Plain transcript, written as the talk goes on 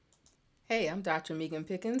Hey, I'm Dr. Megan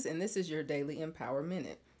Pickens, and this is your Daily Empower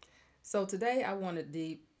Minute. So, today I want to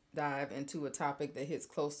deep dive into a topic that hits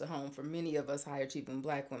close to home for many of us high achieving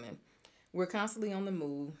black women. We're constantly on the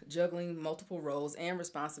move, juggling multiple roles and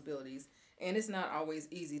responsibilities, and it's not always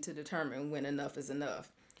easy to determine when enough is enough.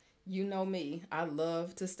 You know me, I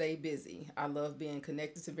love to stay busy. I love being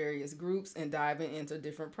connected to various groups and diving into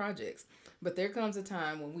different projects. But there comes a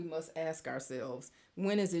time when we must ask ourselves,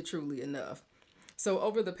 when is it truly enough? So,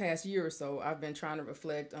 over the past year or so, I've been trying to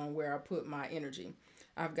reflect on where I put my energy.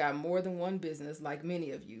 I've got more than one business, like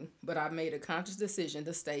many of you, but I've made a conscious decision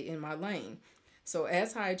to stay in my lane. So,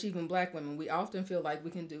 as high achieving black women, we often feel like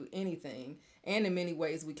we can do anything, and in many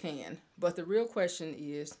ways we can. But the real question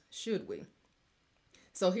is, should we?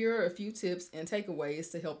 So, here are a few tips and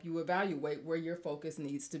takeaways to help you evaluate where your focus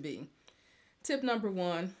needs to be. Tip number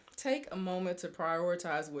one, take a moment to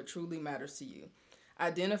prioritize what truly matters to you.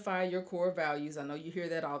 Identify your core values. I know you hear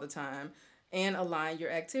that all the time, and align your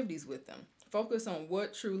activities with them. Focus on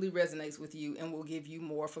what truly resonates with you and will give you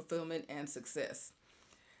more fulfillment and success.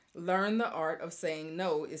 Learn the art of saying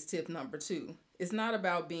no is tip number two. It's not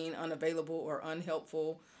about being unavailable or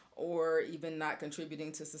unhelpful or even not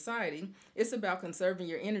contributing to society. It's about conserving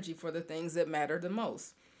your energy for the things that matter the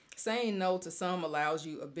most. Saying no to some allows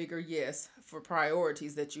you a bigger yes for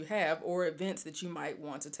priorities that you have or events that you might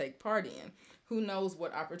want to take part in. Who knows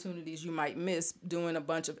what opportunities you might miss doing a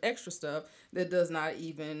bunch of extra stuff that does not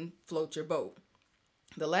even float your boat.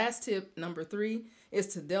 The last tip, number three, is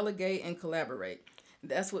to delegate and collaborate.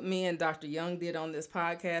 That's what me and Dr. Young did on this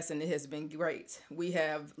podcast, and it has been great. We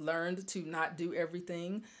have learned to not do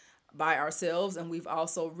everything by ourselves, and we've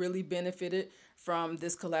also really benefited from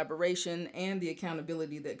this collaboration and the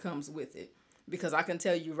accountability that comes with it. Because I can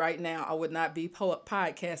tell you right now, I would not be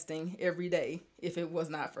podcasting every day if it was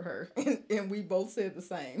not for her. And we both said the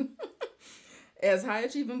same. As high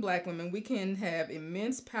achieving black women, we can have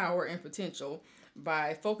immense power and potential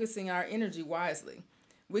by focusing our energy wisely.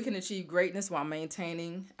 We can achieve greatness while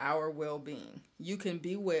maintaining our well being. You can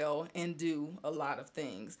be well and do a lot of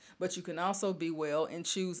things, but you can also be well and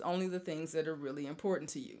choose only the things that are really important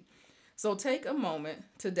to you. So take a moment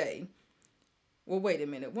today. Well, wait a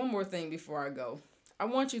minute. One more thing before I go. I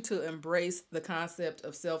want you to embrace the concept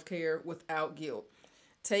of self care without guilt.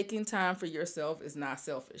 Taking time for yourself is not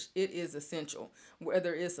selfish, it is essential.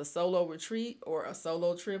 Whether it's a solo retreat or a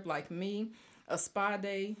solo trip like me, a spa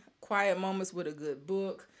day, quiet moments with a good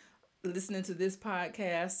book, listening to this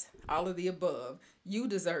podcast, all of the above, you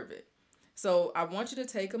deserve it. So I want you to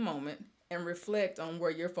take a moment and reflect on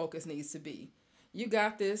where your focus needs to be. You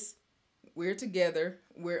got this. We're together.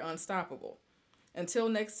 We're unstoppable. Until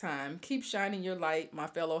next time, keep shining your light, my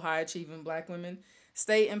fellow high achieving black women.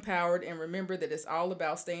 Stay empowered and remember that it's all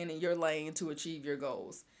about staying in your lane to achieve your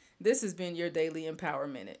goals. This has been your Daily Empower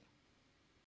Minute.